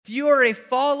If you are a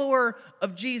follower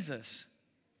of Jesus,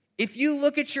 if you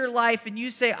look at your life and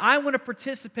you say, I want to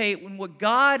participate in what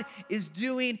God is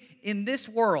doing in this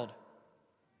world,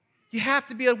 you have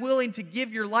to be willing to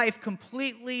give your life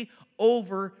completely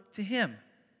over to Him.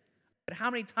 But how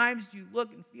many times do you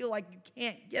look and feel like you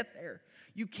can't get there?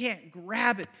 You can't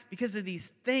grab it because of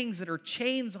these things that are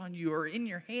chains on you or in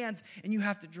your hands, and you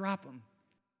have to drop them.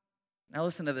 Now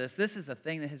listen to this. This is a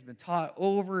thing that has been taught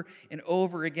over and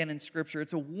over again in Scripture.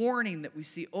 It's a warning that we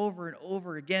see over and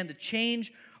over again to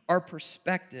change our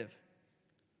perspective.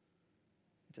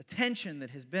 It's a tension that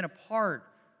has been a part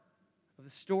of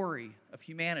the story of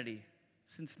humanity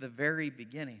since the very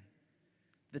beginning.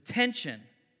 The tension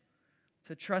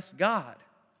to trust God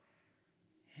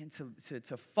and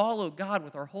to follow God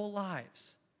with our whole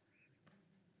lives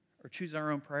or choose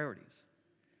our own priorities.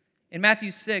 In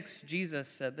Matthew 6, Jesus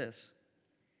said this.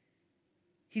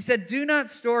 He said, do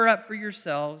not store up for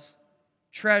yourselves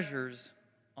treasures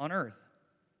on earth,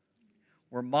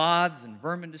 where moths and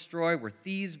vermin destroy, where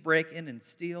thieves break in and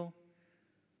steal.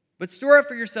 But store up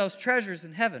for yourselves treasures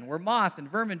in heaven, where moth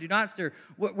and vermin do not stir,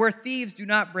 where thieves do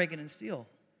not break in and steal.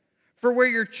 For where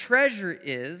your treasure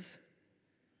is,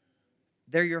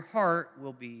 there your heart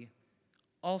will be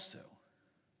also.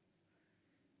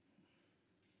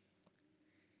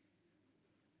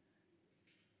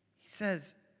 He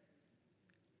says,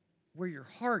 where your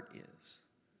heart is,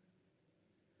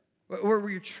 where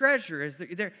your treasure is,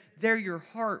 there your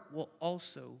heart will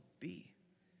also be.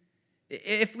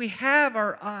 If we have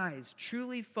our eyes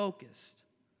truly focused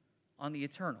on the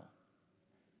eternal,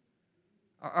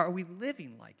 are we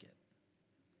living like it?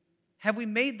 Have we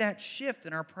made that shift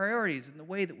in our priorities in the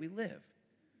way that we live?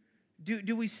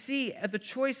 Do we see the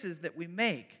choices that we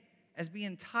make as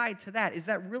being tied to that? Is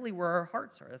that really where our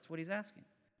hearts are? That's what he's asking.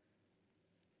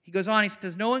 He goes on, he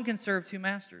says, no one can serve two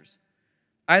masters.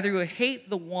 Either you will hate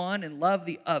the one and love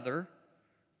the other,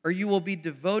 or you will be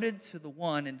devoted to the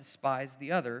one and despise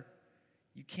the other.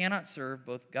 You cannot serve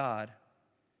both God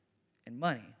and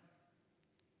money.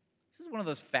 This is one of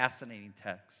those fascinating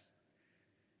texts.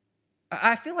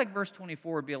 I feel like verse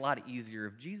 24 would be a lot easier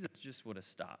if Jesus just would have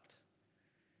stopped.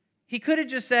 He could have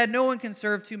just said, no one can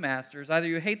serve two masters. Either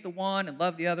you hate the one and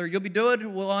love the other, you'll be devoted to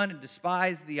one and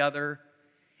despise the other.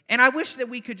 And I wish that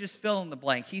we could just fill in the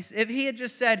blank. If he had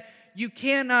just said, you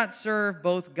cannot serve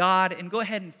both God and go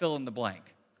ahead and fill in the blank.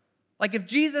 Like if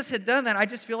Jesus had done that, I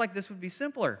just feel like this would be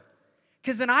simpler.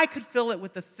 Because then I could fill it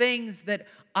with the things that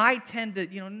I tend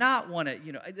to, not want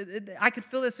to, I could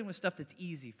fill this in with stuff that's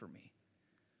easy for me.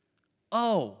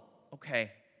 Oh,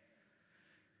 okay.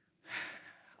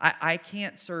 I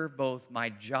can't serve both my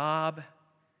job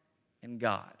and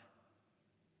God.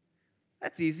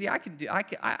 That's easy.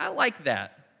 I like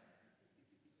that.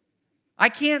 I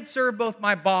can't serve both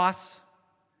my boss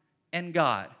and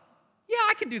God. Yeah,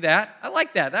 I can do that. I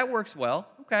like that. That works well.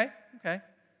 Okay. I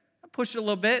push it a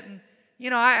little bit, and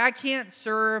I can't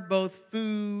serve both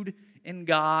food and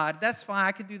God. That's fine.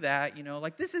 I can do that.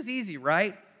 Like this is easy,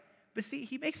 right? But see,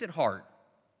 he makes it hard.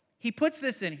 He puts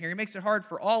this in here. He makes it hard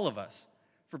for all of us,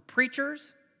 for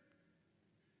preachers,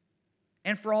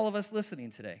 and for all of us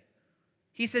listening today.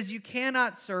 He says you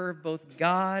cannot serve both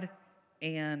God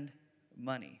and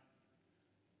money.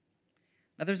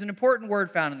 Now, there's an important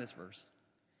word found in this verse.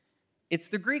 It's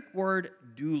the Greek word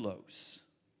doulos.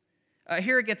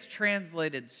 Here it gets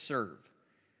translated serve.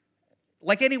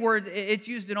 Like any word, it's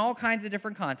used in all kinds of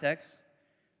different contexts,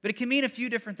 but it can mean a few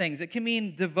different things. It can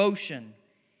mean devotion.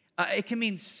 It can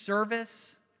mean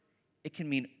service. It can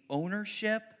mean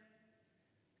ownership.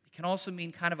 It can also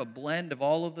mean kind of a blend of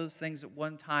all of those things at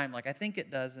one time, like I think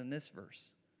it does in this verse.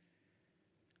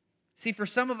 See, for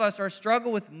some of us, our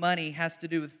struggle with money has to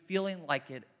do with feeling like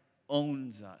it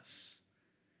owns us.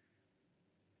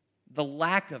 The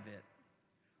lack of it,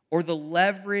 or the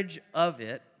leverage of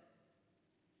it,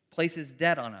 places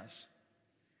debt on us.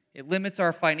 It limits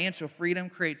our financial freedom,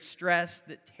 creates stress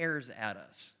that tears at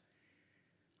us.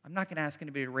 I'm not going to ask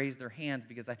anybody to raise their hands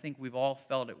because I think we've all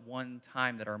felt at one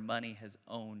time that our money has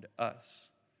owned us.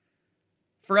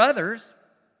 For others,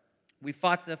 we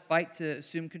fought to fight to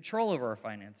assume control over our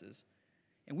finances.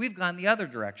 And we've gone the other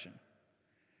direction.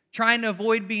 Trying to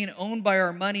avoid being owned by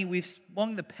our money, we've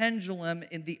swung the pendulum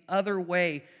in the other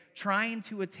way, trying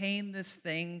to attain this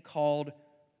thing called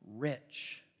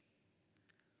rich.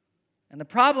 And the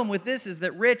problem with this is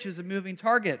that rich is a moving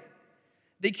target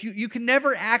that you can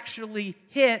never actually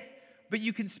hit, but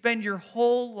you can spend your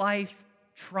whole life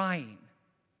trying.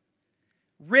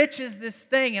 Rich is this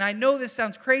thing, and I know this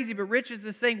sounds crazy, but rich is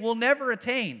this thing we'll never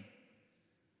attain.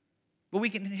 But we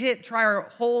can try our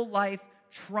whole life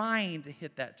trying to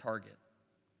hit that target.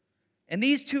 And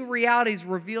these two realities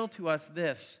reveal to us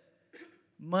this: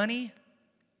 money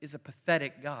is a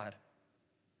pathetic God.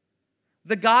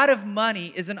 The God of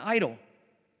money is an idol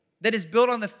that is built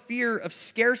on the fear of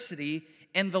scarcity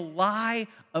and the lie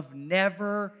of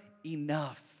never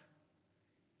enough.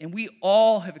 And we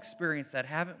all have experienced that,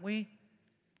 haven't we?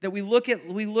 That we look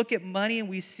at money and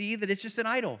we see that it's just an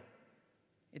idol.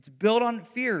 It's built on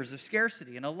fears of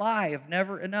scarcity and a lie of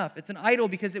never enough. It's an idol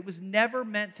because it was never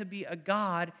meant to be a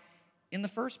God in the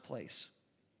first place.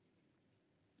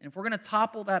 And if we're going to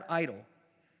topple that idol,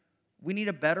 we need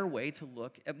a better way to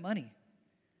look at money.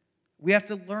 We have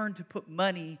to learn to put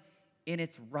money in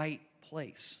its right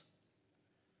place.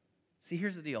 See,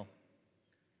 here's the deal.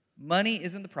 Money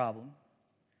isn't the problem.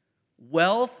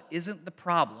 Wealth isn't the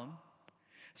problem.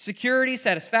 Security,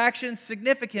 satisfaction,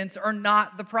 significance are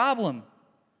not the problem.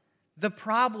 The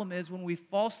problem is when we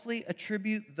falsely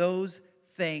attribute those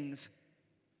things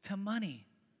to money.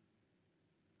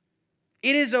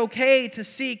 It is okay to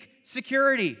seek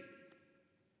security.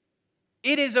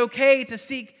 It is okay to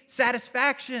seek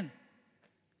satisfaction.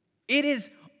 It is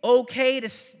okay to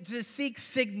seek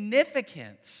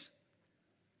significance.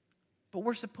 But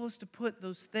we're supposed to put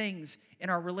those things in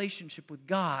our relationship with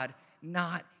God,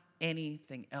 not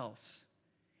anything else.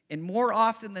 And more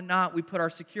often than not, we put our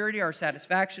security, our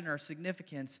satisfaction, our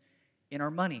significance in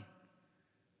our money.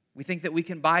 We think that we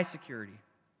can buy security.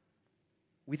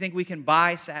 We think we can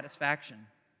buy satisfaction.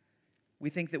 We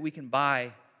think that we can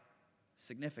buy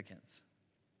significance.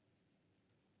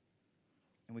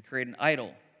 And we create an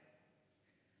idol.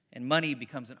 And money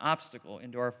becomes an obstacle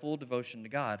into our full devotion to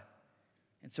God.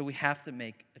 And so we have to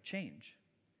make a change.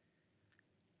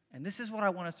 And this is what I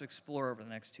want us to explore over the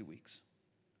next 2 weeks.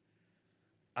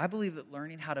 I believe that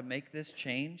learning how to make this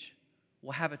change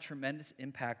will have a tremendous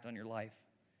impact on your life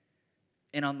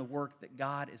and on the work that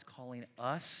God is calling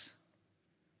us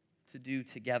to do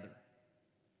together.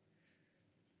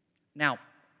 Now,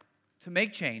 to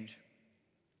make change,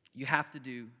 you have to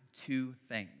do two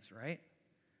things, right?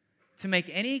 To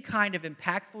make any kind of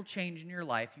impactful change in your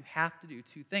life, you have to do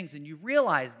two things. And you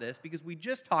realize this because we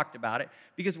just talked about it,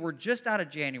 because we're just out of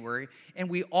January, and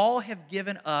we all have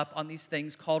given up on these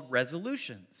things called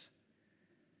resolutions.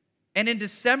 And in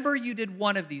December, you did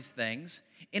one of these things,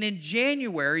 and in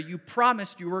January, you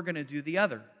promised you were going to do the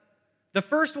other. The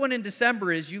first one in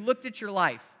December is you looked at your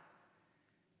life,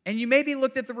 and you maybe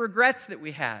looked at the regrets that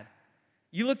we had.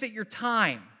 You looked at your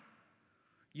time.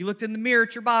 You looked in the mirror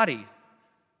at your body.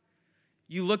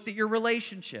 You looked at your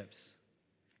relationships.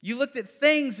 You looked at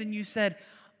things and you said,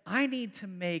 I need to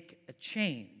make a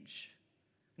change.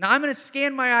 Now, I'm going to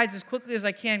scan my eyes as quickly as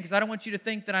I can because I don't want you to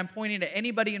think that I'm pointing to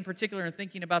anybody in particular and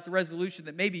thinking about the resolution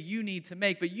that maybe you need to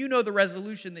make, but you know the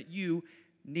resolution that you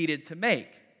needed to make.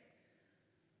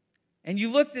 And you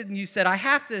looked at it and you said, I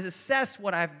have to assess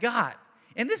what I've got.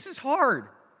 And this is hard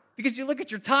because you look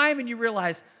at your time and you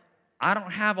realize, I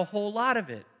don't have a whole lot of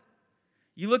it.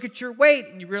 You look at your weight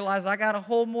and you realize I got a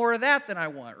whole more of that than I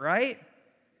want, right?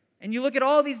 And you look at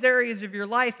all these areas of your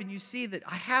life and you see that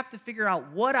I have to figure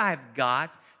out what I've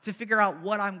got to figure out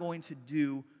what I'm going to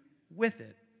do with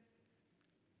it.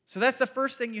 So that's the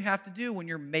first thing you have to do when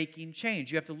you're making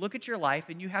change. You have to look at your life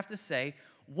and you have to say,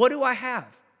 what do I have?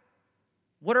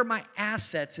 What are my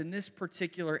assets in this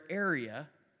particular area?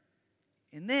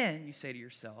 And then you say to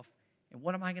yourself, and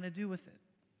what am I going to do with it?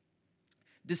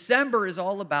 December is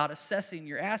all about assessing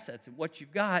your assets and what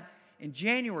you've got. And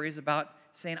January is about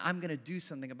saying, I'm going to do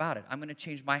something about it. I'm going to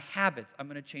change my habits. I'm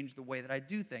going to change the way that I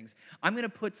do things. I'm going to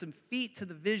put some feet to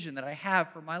the vision that I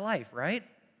have for my life, right?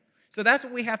 So that's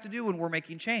what we have to do when we're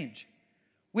making change.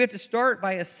 We have to start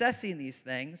by assessing these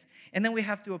things, and then we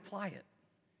have to apply it.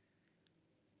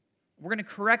 We're going to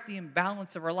correct the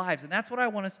imbalance of our lives, and that's what I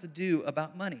want us to do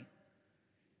about money.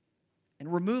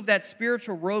 And remove that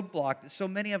spiritual roadblock that so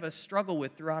many of us struggle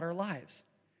with throughout our lives.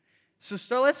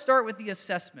 So let's start with the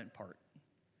assessment part.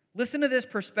 Listen to this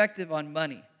perspective on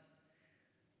money.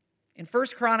 In 1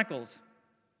 Chronicles,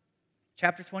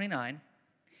 chapter 29,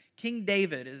 King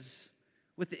David is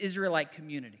with the Israelite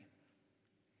community.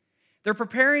 They're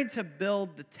preparing to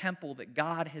build the temple that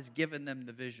God has given them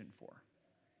the vision for.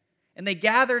 And they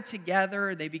gather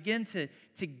together, they begin to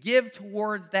give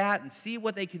towards that and see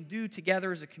what they can do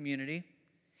together as a community.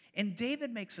 And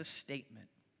David makes a statement.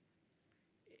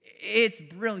 It's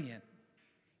brilliant.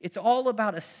 It's all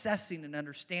about assessing and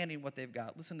understanding what they've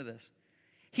got. Listen to this.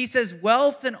 He says,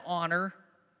 wealth and honor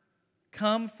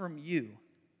come from you.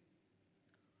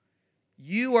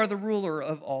 You are the ruler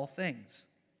of all things.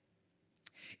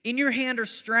 In your hand are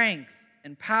strength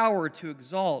and power to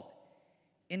exalt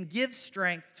and give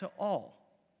strength to all.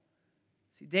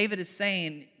 See, David is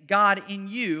saying, God, in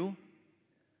you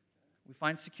we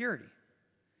find security.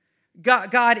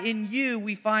 God, in you,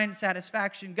 we find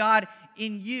satisfaction. God,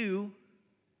 in you,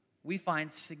 we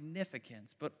find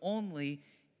significance, but only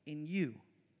in you.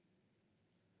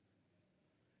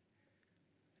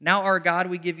 Now, our God,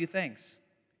 we give you thanks,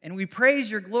 and we praise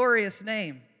your glorious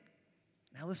name.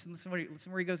 Now listen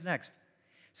where he goes next.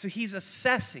 So he's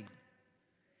assessing,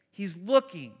 he's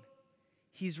looking,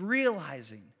 he's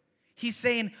realizing. He's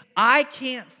saying, I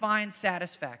can't find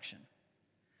satisfaction.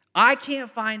 I can't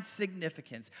find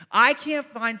significance. I can't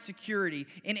find security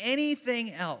in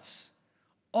anything else.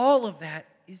 All of that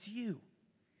is you.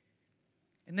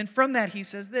 And then from that he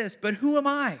says this, but who am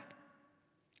I?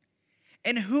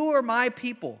 And who are my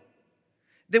people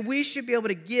that we should be able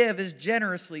to give as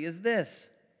generously as this?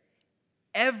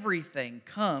 Everything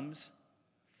comes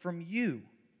from you.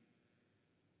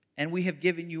 And we have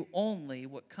given you only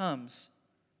what comes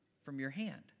from your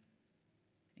hand.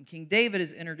 And King David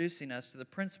is introducing us to the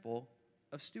principle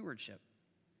of stewardship,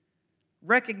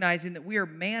 recognizing that we are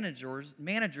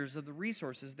managers of the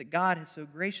resources that God has so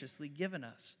graciously given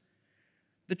us.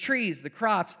 The trees, the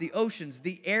crops, the oceans,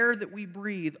 the air that we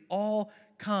breathe all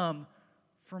come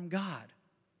from God.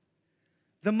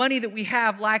 The money that we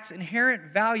have lacks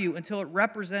inherent value until it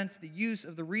represents the use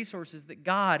of the resources that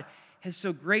God has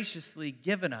so graciously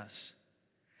given us.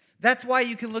 That's why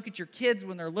you can look at your kids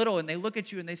when they're little and they look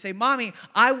at you and they say, Mommy,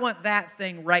 I want that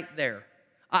thing right there.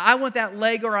 I want that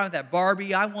Lego, or I want that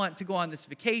Barbie. I want to go on this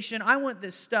vacation. I want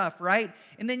this stuff, right?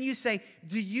 And then you say,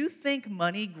 do you think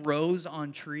money grows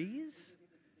on trees?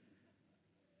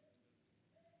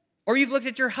 Or you've looked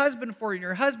at your husband for you, and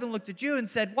your husband looked at you and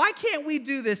said, why can't we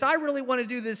do this? I really want to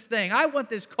do this thing. I want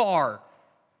this car.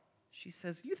 She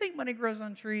says, you think money grows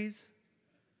on trees?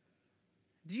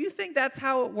 Do you think that's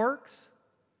how it works?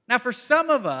 Now, for some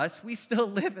of us, we still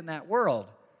live in that world.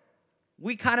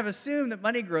 We kind of assume that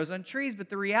money grows on trees, but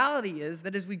the reality is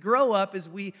that as we grow up, as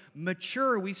we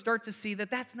mature, we start to see that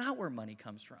that's not where money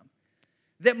comes from.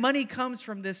 That money comes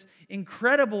from this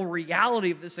incredible reality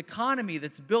of this economy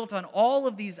that's built on all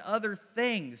of these other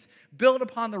things, built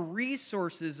upon the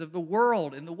resources of the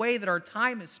world and the way that our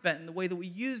time is spent and the way that we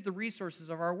use the resources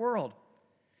of our world.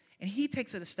 And he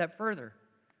takes it a step further.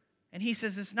 And he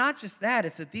says it's not just that,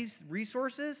 it's that these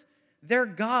resources, they're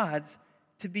God's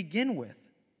to begin with.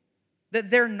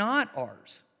 That they're not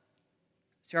ours.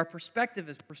 See, our perspective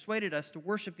has persuaded us to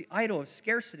worship the idol of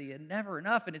scarcity and never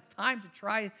enough, and it's time to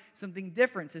try something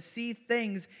different, to see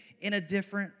things in a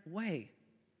different way.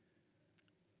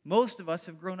 Most of us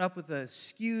have grown up with a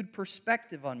skewed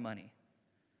perspective on money.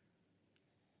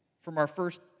 From our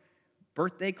first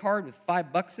birthday card with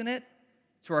 $5 in it,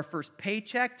 to our first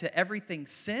paycheck, to everything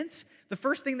since, the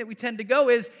first thing that we tend to go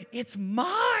is, it's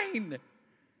mine.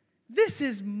 This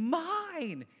is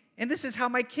mine. And this is how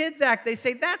my kids act. They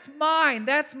say, that's mine,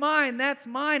 that's mine, that's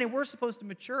mine. And we're supposed to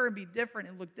mature and be different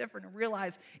and look different and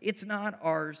realize it's not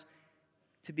ours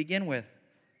to begin with.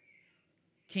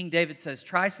 King David says,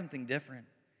 try something different.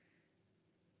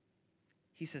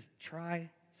 He says,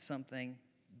 try something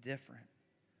different.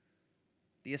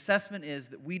 The assessment is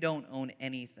that we don't own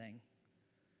anything.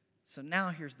 So now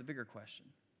here's the bigger question.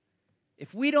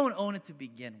 If we don't own it to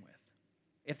begin with,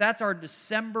 if that's our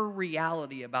December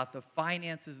reality about the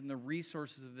finances and the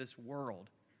resources of this world,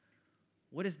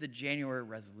 what is the January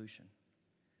resolution?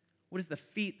 What is the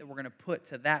feet that we're going to put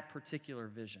to that particular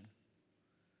vision?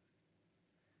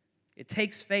 It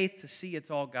takes faith to see it's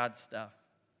all God's stuff.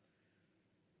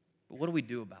 But what do we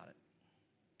do about it?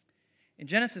 In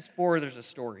Genesis 4, there's a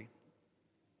story.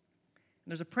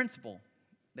 And there's a principle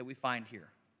that we find here.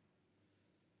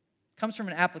 It comes from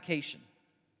an application.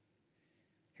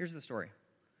 Here's the story.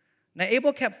 Now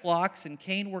Abel kept flocks, and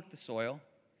Cain worked the soil.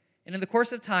 And in the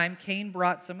course of time, Cain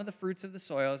brought some of the fruits of the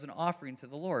soil as an offering to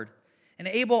the Lord. And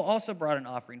Abel also brought an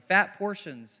offering, fat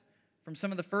portions from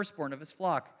some of the firstborn of his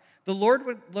flock. The Lord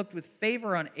looked with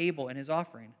favor on Abel and his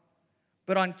offering.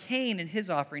 But on Cain and his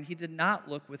offering he did not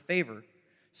look with favor.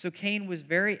 So Cain was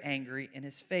very angry, and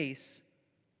his face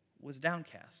was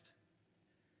downcast.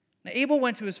 Now Abel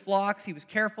went to his flocks. He was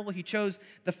careful. He chose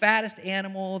the fattest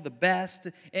animal, the best.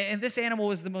 And this animal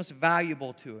was the most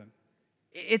valuable to him.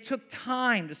 It took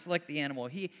time to select the animal.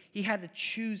 He had to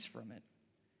choose from it.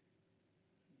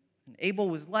 And Abel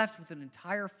was left with an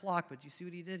entire flock, but you see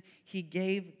what he did? He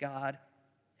gave God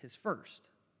his first.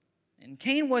 And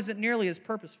Cain wasn't nearly as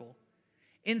purposeful.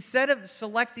 Instead of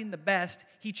selecting the best,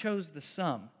 he chose the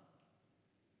sum.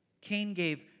 Cain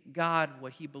gave God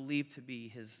what he believed to be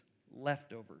his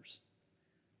leftovers.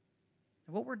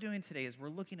 And what we're doing today is we're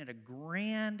looking at a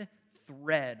grand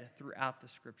thread throughout the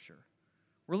Scripture.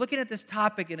 We're looking at this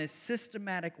topic in a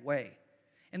systematic way.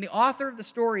 And the author of the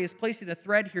story is placing a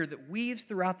thread here that weaves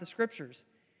throughout the scriptures.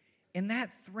 And that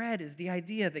thread is the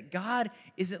idea that God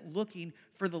isn't looking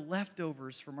for the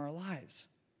leftovers from our lives.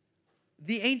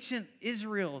 The ancient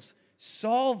Israels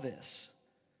saw this,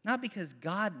 not because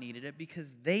God needed it,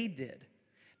 because they did.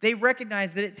 They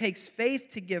recognized that it takes faith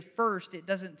to give first. It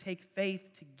doesn't take faith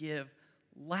to give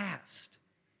last.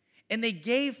 And they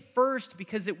gave first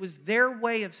because it was their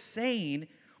way of saying,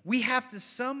 we have to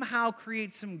somehow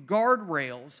create some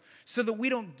guardrails so that we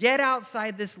don't get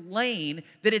outside this lane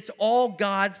that it's all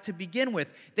God's to begin with.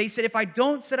 They said, if I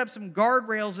don't set up some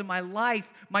guardrails in my life,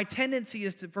 my tendency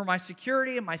is for my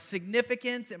security and my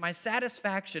significance and my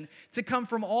satisfaction to come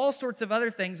from all sorts of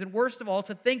other things, and worst of all,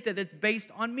 to think that it's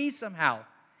based on me somehow.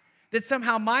 That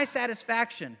somehow my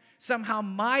satisfaction, somehow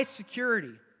my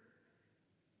security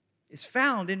is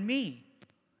found in me.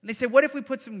 And they say, what if we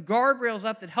put some guardrails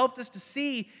up that helped us to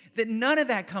see that none of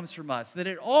that comes from us, that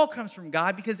it all comes from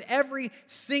God, because every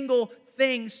single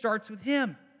thing starts with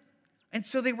Him. And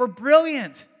so they were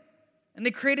brilliant. And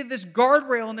they created this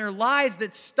guardrail in their lives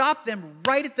that stopped them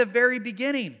right at the very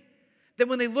beginning. That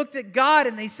when they looked at God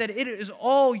and they said, it is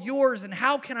all yours, and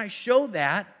how can I show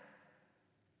that?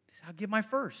 They said, I'll give my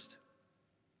first.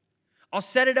 I'll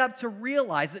set it up to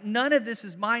realize that none of this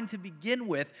is mine to begin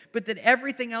with, but that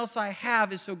everything else I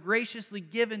have is so graciously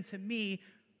given to me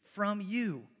from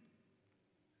you.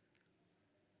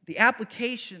 The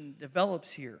application develops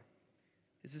here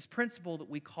is this principle that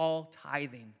we call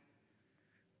tithing.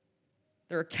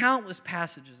 There are countless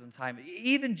passages in tithing.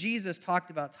 Even Jesus talked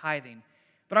about tithing.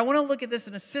 But I want to look at this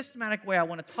in a systematic way. I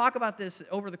want to talk about this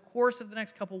over the course of the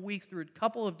next couple of weeks through a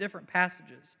couple of different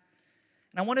passages.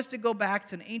 And I want us to go back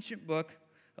to an ancient book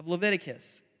of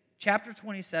Leviticus, chapter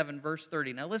 27, verse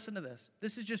 30. Now listen to this.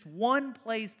 This is just one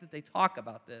place that they talk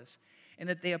about this and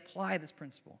that they apply this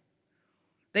principle.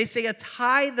 They say a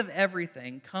tithe of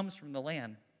everything comes from the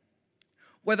land.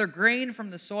 Whether grain from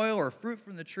the soil or fruit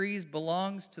from the trees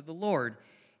belongs to the Lord.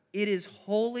 It is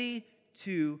holy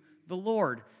to the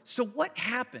Lord. So what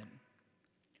happened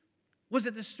was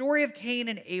that the story of Cain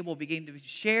and Abel began to be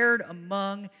shared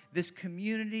among this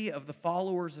community of the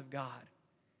followers of God.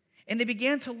 And they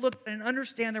began to look and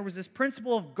understand there was this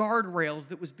principle of guardrails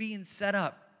that was being set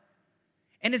up.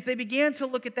 And as they began to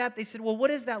look at that, they said, well,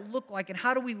 what does that look like? And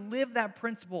how do we live that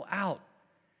principle out?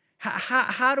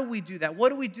 How do we do that? What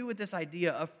do we do with this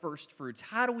idea of first fruits?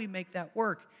 How do we make that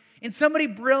work? And somebody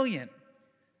brilliant,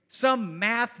 some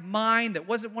math mind that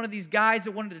wasn't one of these guys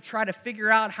that wanted to try to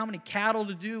figure out how many cattle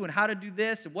to do and how to do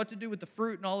this and what to do with the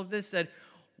fruit and all of this, said,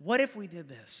 what if we did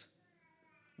this?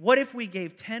 What if we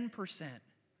gave 10%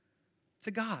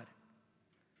 to God?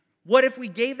 What if we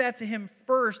gave that to Him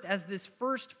first as this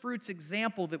first fruits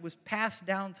example that was passed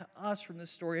down to us from the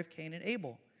story of Cain and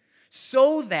Abel?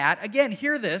 So that, again,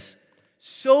 hear this,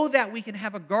 so that we can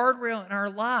have a guardrail in our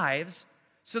lives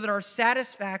so that our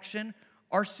satisfaction,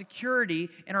 our security,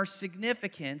 and our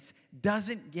significance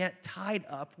doesn't get tied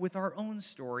up with our own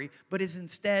story, but is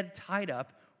instead tied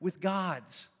up with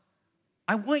God's.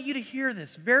 I want you to hear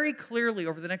this very clearly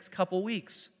over the next couple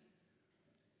weeks.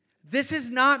 This is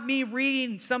not me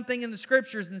reading something in the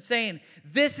Scriptures and saying,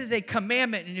 this is a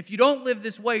commandment, and if you don't live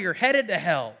this way, you're headed to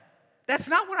hell. That's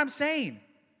not what I'm saying.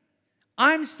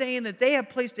 I'm saying that they have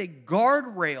placed a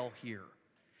guardrail here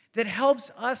that helps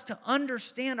us to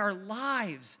understand our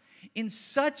lives in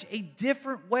such a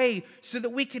different way so that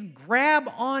we can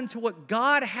grab on to what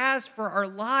God has for our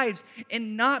lives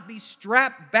and not be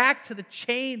strapped back to the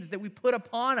chains that we put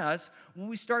upon us when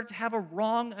we start to have a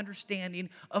wrong understanding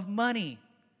of money.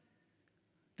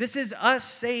 This is us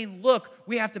saying, look,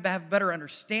 we have to have a better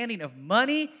understanding of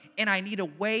money, and I need a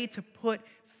way to put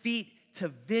feet to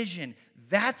vision.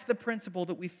 That's the principle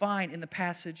that we find in the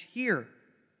passage here.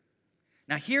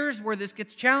 Now, here's where this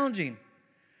gets challenging.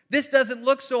 This doesn't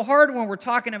look so hard when we're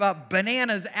talking about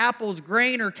bananas, apples,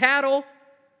 grain, or cattle.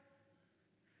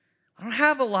 I don't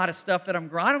have a lot of stuff that I'm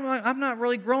growing. I'm not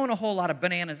really growing a whole lot of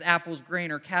bananas, apples,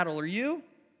 grain, or cattle. Are you?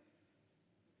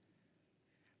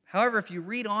 However, if you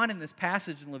read on in this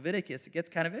passage in Leviticus, it gets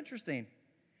kind of interesting.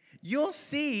 You'll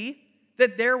see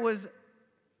that there was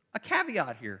a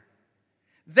caveat here.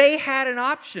 They had an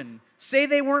option. Say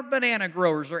they weren't banana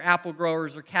growers or apple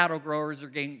growers or cattle growers or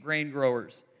grain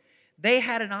growers. They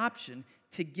had an option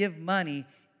to give money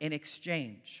in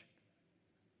exchange.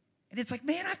 And it's like,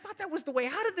 man, I thought that was the way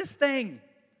out of this thing.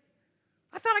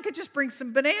 I thought I could just bring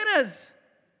some bananas.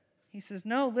 He says,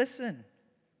 no, listen.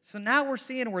 So now we're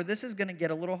seeing where this is going to get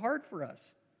a little hard for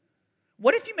us.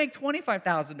 What if you make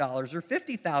 $25,000 or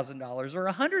 $50,000 or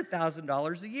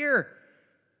 $100,000 a year?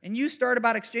 And you start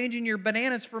about exchanging your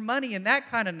bananas for money and that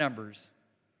kind of numbers.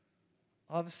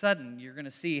 all of a sudden you're going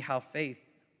to see how faith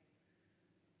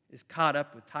is caught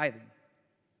up with tithing.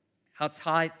 How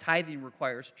tithing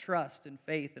requires trust and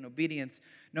faith and obedience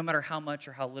no matter how much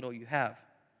or how little you have.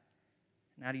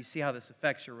 Now do you see how this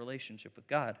affects your relationship with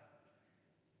God?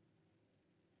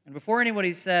 And before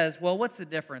anybody says, well, what's the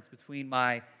difference between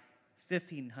my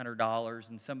 $1,500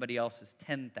 and somebody else's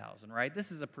 $10,000, right?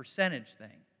 This is a percentage thing.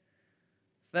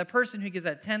 So that person who gives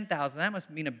that $10,000, that must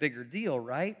mean a bigger deal,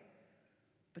 right?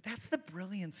 But that's the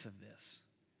brilliance of this.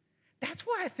 That's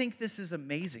why I think this is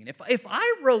amazing. If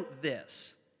I wrote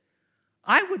this,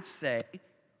 I would say,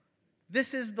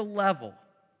 this is the level.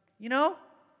 You know,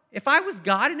 if I was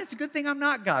God, and it's a good thing I'm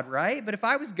not God, right? But if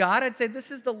I was God, I'd say this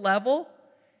is the level,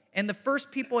 and the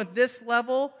first people at this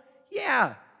level,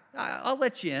 yeah, I'll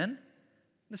let you in.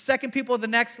 The second people at the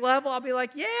next level, I'll be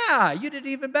like, yeah, you did an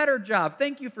even better job.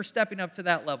 Thank you for stepping up to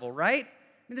that level, right? I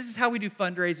mean, this is how we do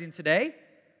fundraising today.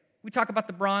 We talk about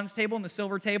the bronze table and the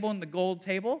silver table and the gold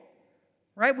table.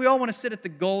 Right? We all want to sit at the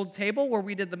gold table where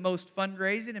we did the most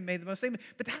fundraising and made the most money.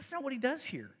 But that's not what he does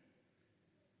here.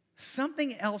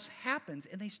 Something else happens,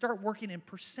 and they start working in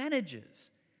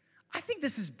percentages. I think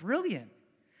this is brilliant.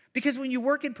 Because when you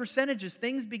work in percentages,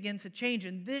 things begin to change.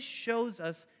 And this shows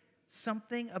us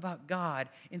something about God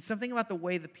and something about the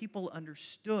way the people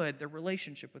understood their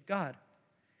relationship with God.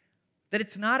 That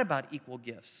it's not about equal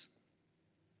gifts.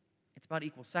 It's about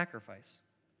equal sacrifice.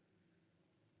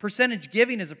 Percentage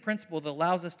giving is a principle that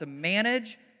allows us to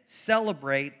manage,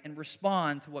 celebrate, and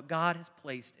respond to what God has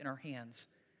placed in our hands.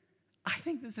 I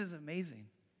think this is amazing.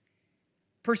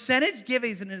 Percentage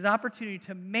giving is an opportunity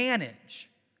to manage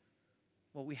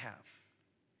what we have.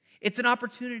 It's an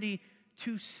opportunity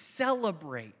to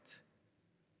celebrate.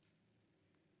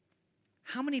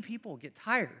 How many people get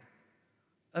tired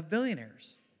of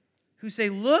billionaires who say,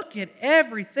 look at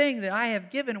everything that I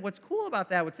have given? And what's cool about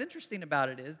that, what's interesting about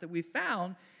it is that we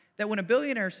found that when a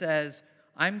billionaire says,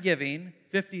 I'm giving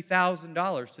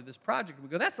 $50,000 to this project, we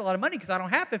go, that's a lot of money because I don't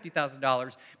have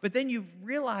 $50,000. But then you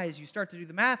start to do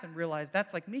the math and realize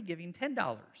that's like me giving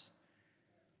 $10.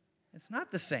 It's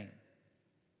not the same.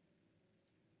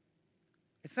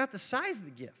 It's not the size of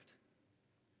the gift.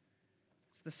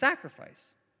 It's the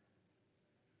sacrifice.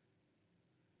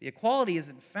 The equality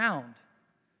isn't found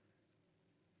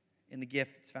in the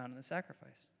gift, it's found in the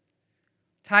sacrifice.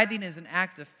 Tithing is an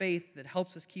act of faith that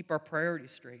helps us keep our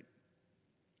priorities straight.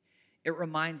 It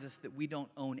reminds us that we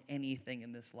don't own anything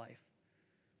in this life,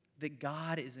 that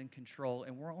God is in control,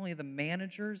 and we're only the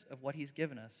managers of what He's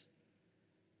given us.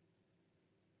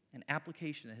 An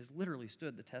application that has literally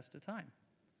stood the test of time.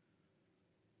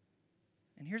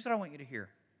 And here's what I want you to hear.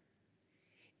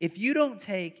 If you don't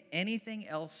take anything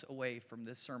else away from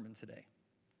this sermon today,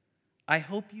 I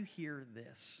hope you hear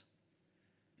this.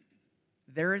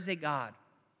 There is a God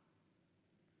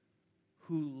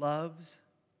who loves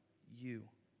you.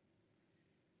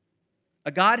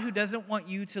 A God who doesn't want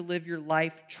you to live your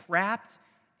life trapped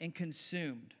and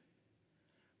consumed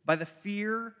by the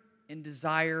fear and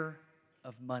desire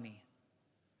of money.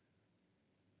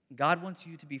 God wants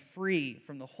you to be free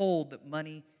from the hold that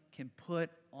money can put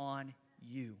on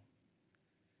you.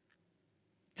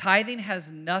 Tithing has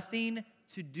nothing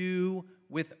to do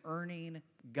with earning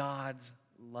God's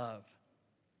love.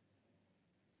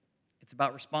 It's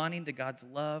about responding to God's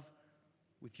love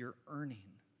with your earning.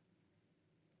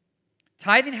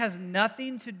 Tithing has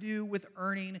nothing to do with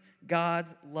earning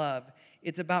God's love.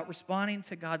 It's about responding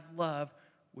to God's love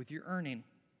with your earning.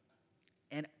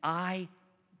 And I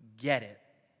get it.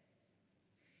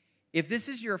 If this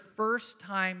is your first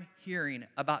time hearing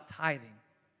about tithing,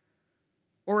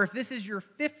 or if this is your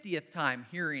 50th time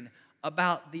hearing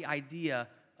about the idea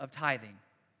of tithing,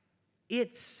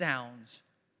 it sounds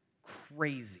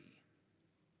crazy.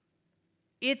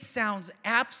 It sounds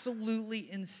absolutely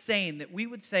insane that we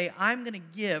would say, I'm going to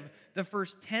give the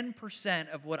first 10%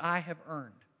 of what I have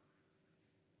earned.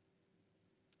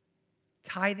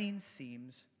 Tithing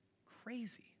seems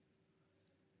crazy.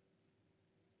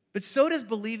 But so does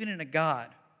believing in a God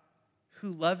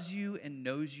who loves you and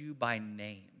knows you by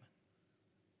name.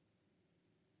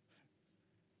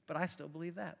 But I still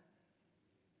believe that.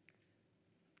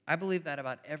 I believe that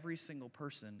about every single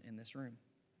person in this room.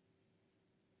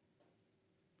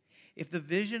 If the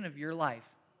vision of your life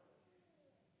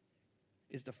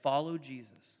is to follow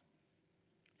Jesus,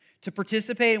 to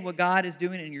participate in what God is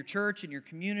doing in your church, in your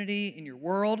community, in your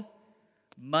world,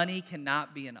 money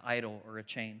cannot be an idol or a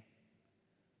chain.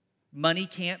 Money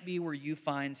can't be where you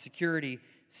find security,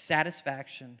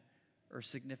 satisfaction, or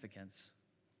significance.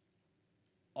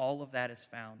 All of that is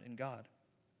found in God.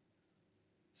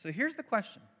 So here's the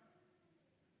question.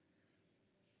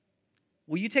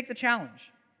 Will you take the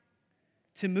challenge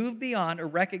to move beyond a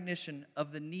recognition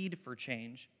of the need for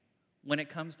change when it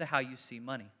comes to how you see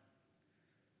money?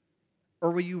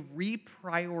 Or will you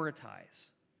reprioritize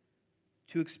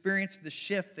to experience the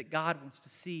shift that God wants to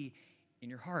see in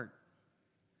your heart?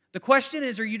 The question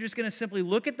is, are you just going to simply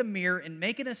look at the mirror and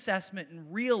make an assessment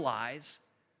and realize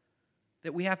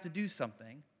that we have to do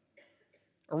something?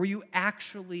 Or will you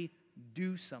actually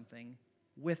do something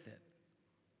with it?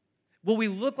 Will we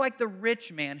look like the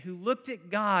rich man who looked at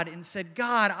God and said,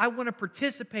 God, I want to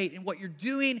participate in what you're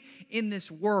doing in this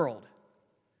world?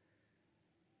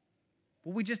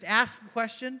 Will we just ask the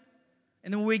question,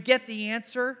 and then when we get the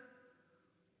answer,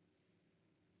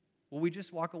 will we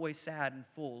just walk away sad and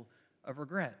full of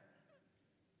regret?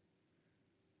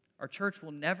 Our church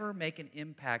will never make an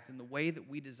impact in the way that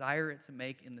we desire it to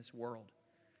make in this world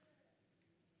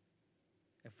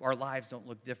if our lives don't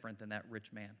look different than that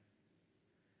rich man.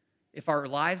 If our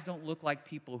lives don't look like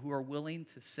people who are willing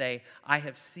to say, I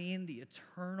have seen the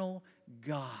eternal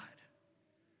God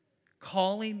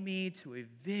calling me to a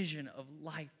vision of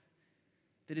life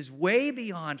that is way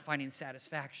beyond finding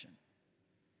satisfaction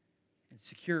and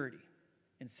security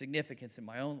and significance in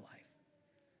my own life.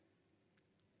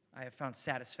 I have found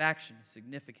satisfaction and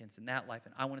significance in that life,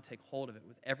 and I want to take hold of it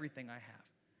with everything I have.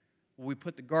 Will we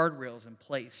put the guardrails in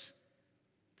place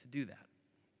to do that?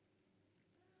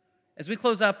 As we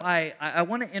close up, I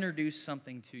want to introduce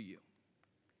something to you.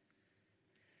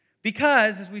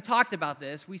 Because, as we talked about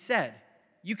this, we said,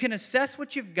 you can assess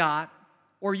what you've got,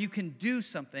 or you can do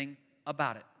something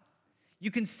about it.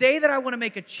 You can say that I want to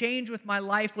make a change with my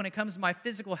life when it comes to my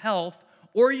physical health,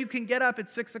 or you can get up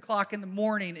at 6 o'clock in the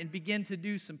morning and begin to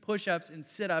do some push-ups and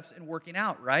sit-ups and working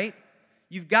out, right?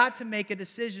 You've got to make a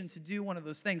decision to do one of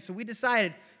those things. So we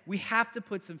decided we have to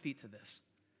put some feet to this.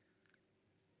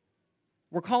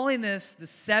 We're calling this the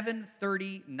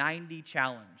 7-30-90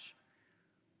 challenge.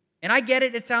 And I get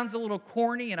it, it sounds a little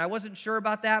corny, and I wasn't sure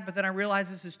about that, but then I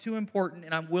realized this is too important,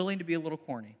 and I'm willing to be a little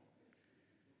corny.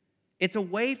 It's a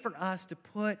way for us to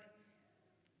put,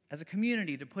 as a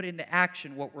community, to put into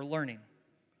action what we're learning.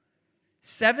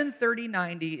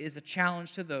 7-30-90 is a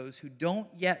challenge to those who don't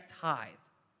yet tithe,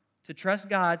 to trust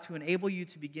God to enable you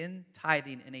to begin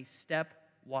tithing in a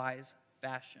stepwise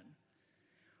fashion.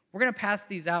 We're going to pass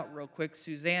these out real quick.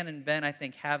 Suzanne and Ben, I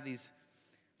think, have these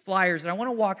flyers, and I want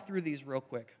to walk through these real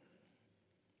quick.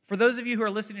 For those of you who are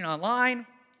listening online,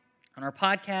 on our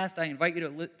podcast, I invite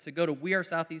you to go to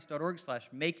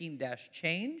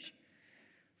wearesoutheast.org/making-change.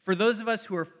 For those of us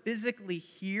who are physically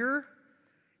here,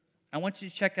 I want you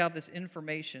to check out this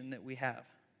information that we have.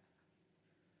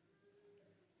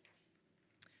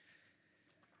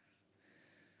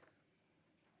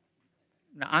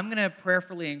 Now, I'm going to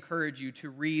prayerfully encourage you to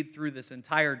read through this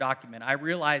entire document. I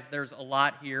realize there's a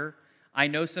lot here. I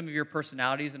know some of your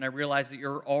personalities, and I realize that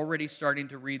you're already starting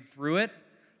to read through it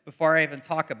before I even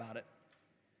talk about it.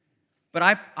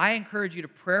 But I encourage you to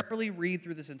prayerfully read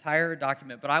through this entire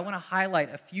document, but I want to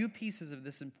highlight a few pieces of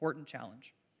this important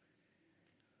challenge.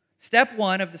 Step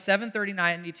 1 of the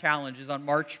 7-30-90 challenge is on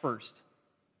March 1st.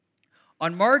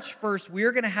 On March 1st, we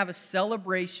are going to have a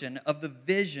celebration of the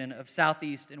vision of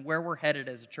Southeast and where we're headed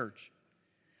as a church.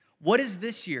 What does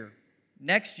this year,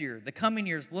 next year, the coming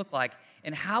years look like,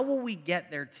 and how will we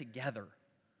get there together?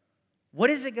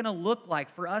 What is it going to look like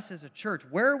for us as a church?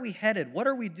 Where are we headed? What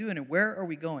are we doing, and where are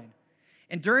we going?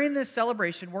 And during this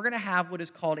celebration, we're going to have what is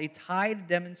called a Tithe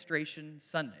Demonstration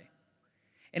Sunday.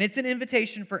 And it's an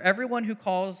invitation for everyone who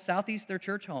calls Southeast their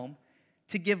church home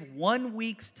to give 1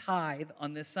 week's tithe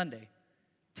on this Sunday.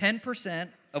 10%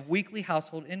 of weekly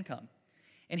household income.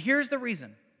 And here's the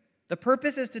reason. The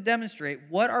purpose is to demonstrate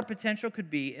what our potential could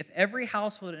be if every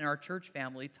household in our church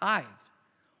family tithed.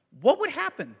 What would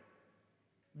happen?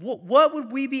 What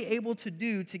would we be able to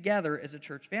do together as a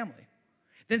church family?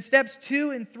 Then steps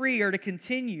 2 and 3 are to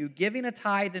continue giving a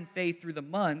tithe in faith through the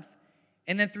month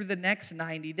and then through the next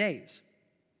 90 days.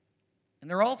 And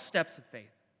they're all steps of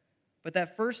faith. But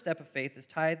that first step of faith is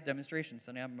Tithe Demonstration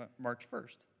Sunday on March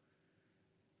 1st.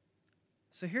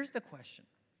 So here's the question.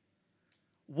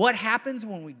 What happens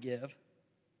when we give,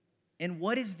 and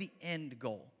what is the end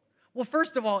goal? Well,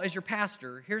 first of all, as your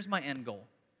pastor, here's my end goal.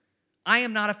 I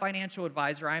am not a financial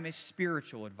advisor. I am a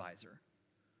spiritual advisor.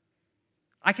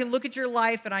 I can look at your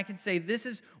life and I can say, this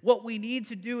is what we need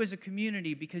to do as a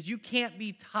community because you can't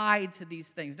be tied to these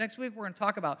things. Next week, we're going to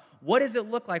talk about what does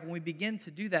it look like when we begin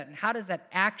to do that, and how does that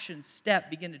action step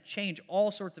begin to change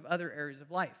all sorts of other areas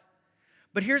of life.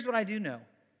 But here's what I do know.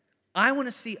 I want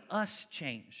to see us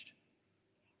changed.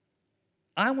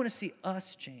 I want to see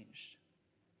us changed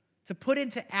to put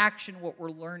into action what we're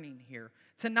learning here,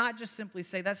 to not just simply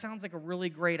say, that sounds like a really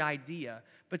great idea,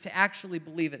 but to actually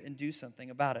believe it and do something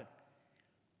about it.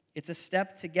 It's a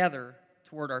step together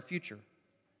toward our future.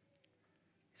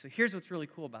 So here's what's really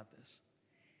cool about this.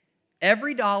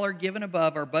 Every dollar given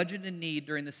above our budget and need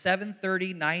during the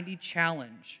 730-90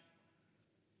 challenge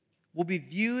will be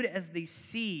viewed as the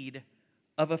seed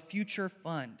of a future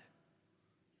fund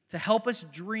to help us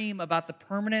dream about the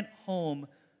permanent home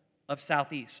of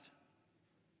Southeast.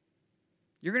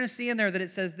 You're going to see in there that it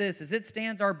says this: as it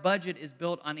stands, our budget is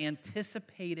built on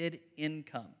anticipated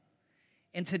income.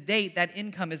 And to date, that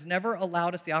income has never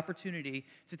allowed us the opportunity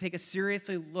to take a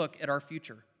seriously look at our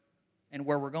future and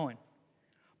where we're going.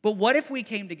 But what if we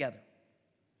came together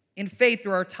in faith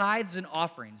through our tithes and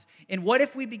offerings? And what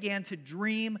if we began to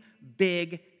dream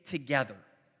big together?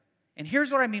 And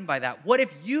here's what I mean by that. What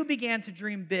if you began to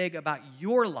dream big about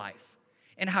your life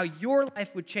and how your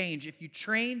life would change if you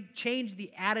change the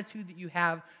attitude that you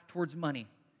have towards money?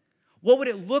 What would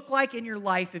it look like in your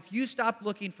life if you stopped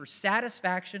looking for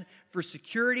satisfaction, for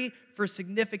security, for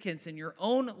significance in your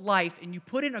own life, and you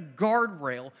put in a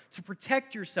guardrail to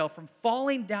protect yourself from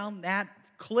falling down that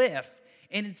cliff,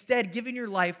 and instead giving your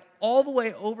life all the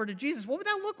way over to Jesus? What would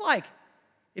that look like?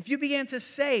 If you began to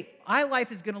say, my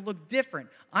life is going to look different.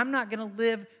 I'm not going to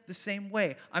live the same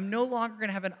way. I'm no longer going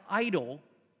to have an idol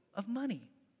of money.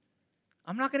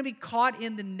 I'm not going to be caught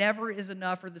in the never is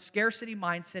enough or the scarcity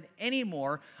mindset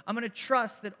anymore. I'm going to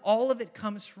trust that all of it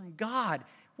comes from God.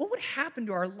 What would happen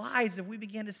to our lives if we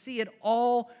began to see it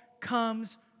all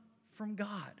comes from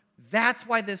God? That's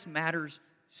why this matters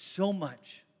so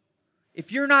much.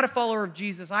 If you're not a follower of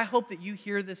Jesus, I hope that you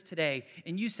hear this today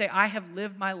and you say, I have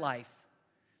lived my life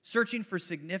searching for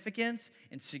significance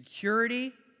and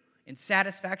security and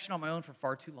satisfaction on my own for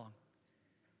far too long.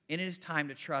 And it is time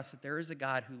to trust that there is a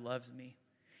God who loves me,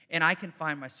 and I can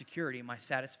find my security, my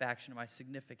satisfaction, and my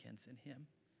significance in Him.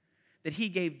 That He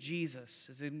gave Jesus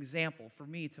as an example for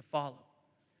me to follow,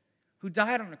 who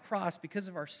died on a cross because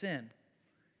of our sin.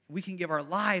 We can give our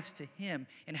lives to Him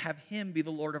and have Him be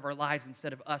the Lord of our lives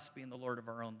instead of us being the Lord of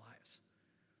our own lives.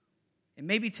 And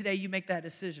maybe today you make that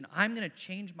decision. I'm going to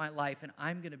change my life and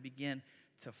I'm going to begin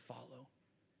to follow.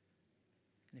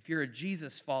 And if you're a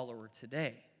Jesus follower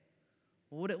today,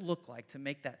 what would it look like to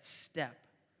make that step,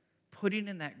 putting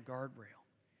in that guardrail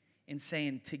and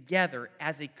saying together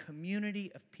as a community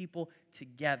of people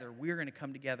together, we're going to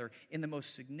come together in the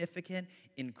most significant,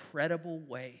 incredible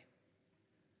way,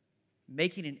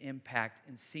 making an impact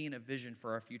and seeing a vision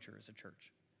for our future as a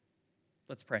church.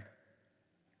 Let's pray.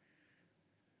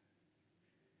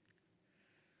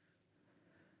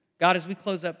 God, as we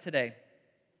close up today,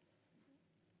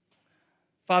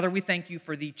 Father, we thank you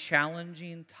for the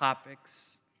challenging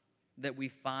topics that we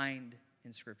find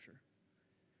in Scripture.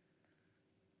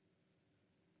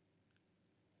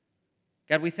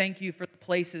 God, we thank you for the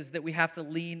places that we have to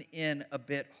lean in a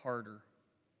bit harder.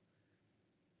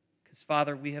 Because,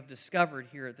 Father, we have discovered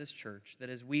here at this church that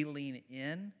as we lean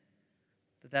in,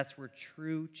 that's where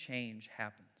true change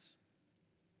happens.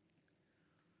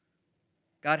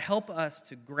 God, help us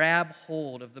to grab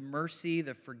hold of the mercy,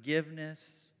 the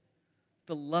forgiveness,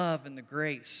 the love, and the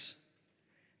grace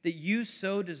that you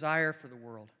so desire for the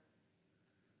world.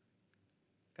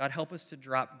 God, help us to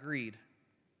drop greed.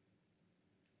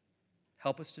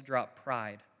 Help us to drop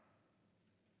pride.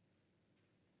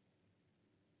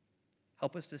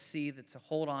 Help us to see that to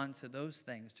hold on to those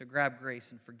things, to grab grace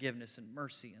and forgiveness and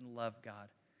mercy and love, God,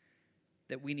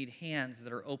 that we need hands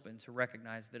that are open to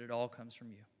recognize that it all comes from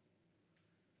you.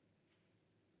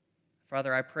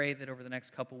 Father, I pray that over the next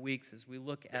couple weeks as we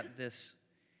look at this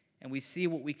and we see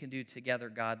what we can do together,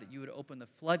 God, that you would open the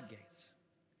floodgates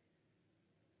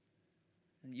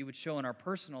and you would show in our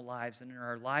personal lives and in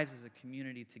our lives as a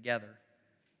community together,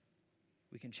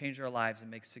 we can change our lives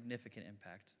and make significant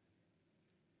impact.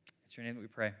 It's your name that we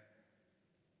pray.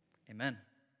 Amen.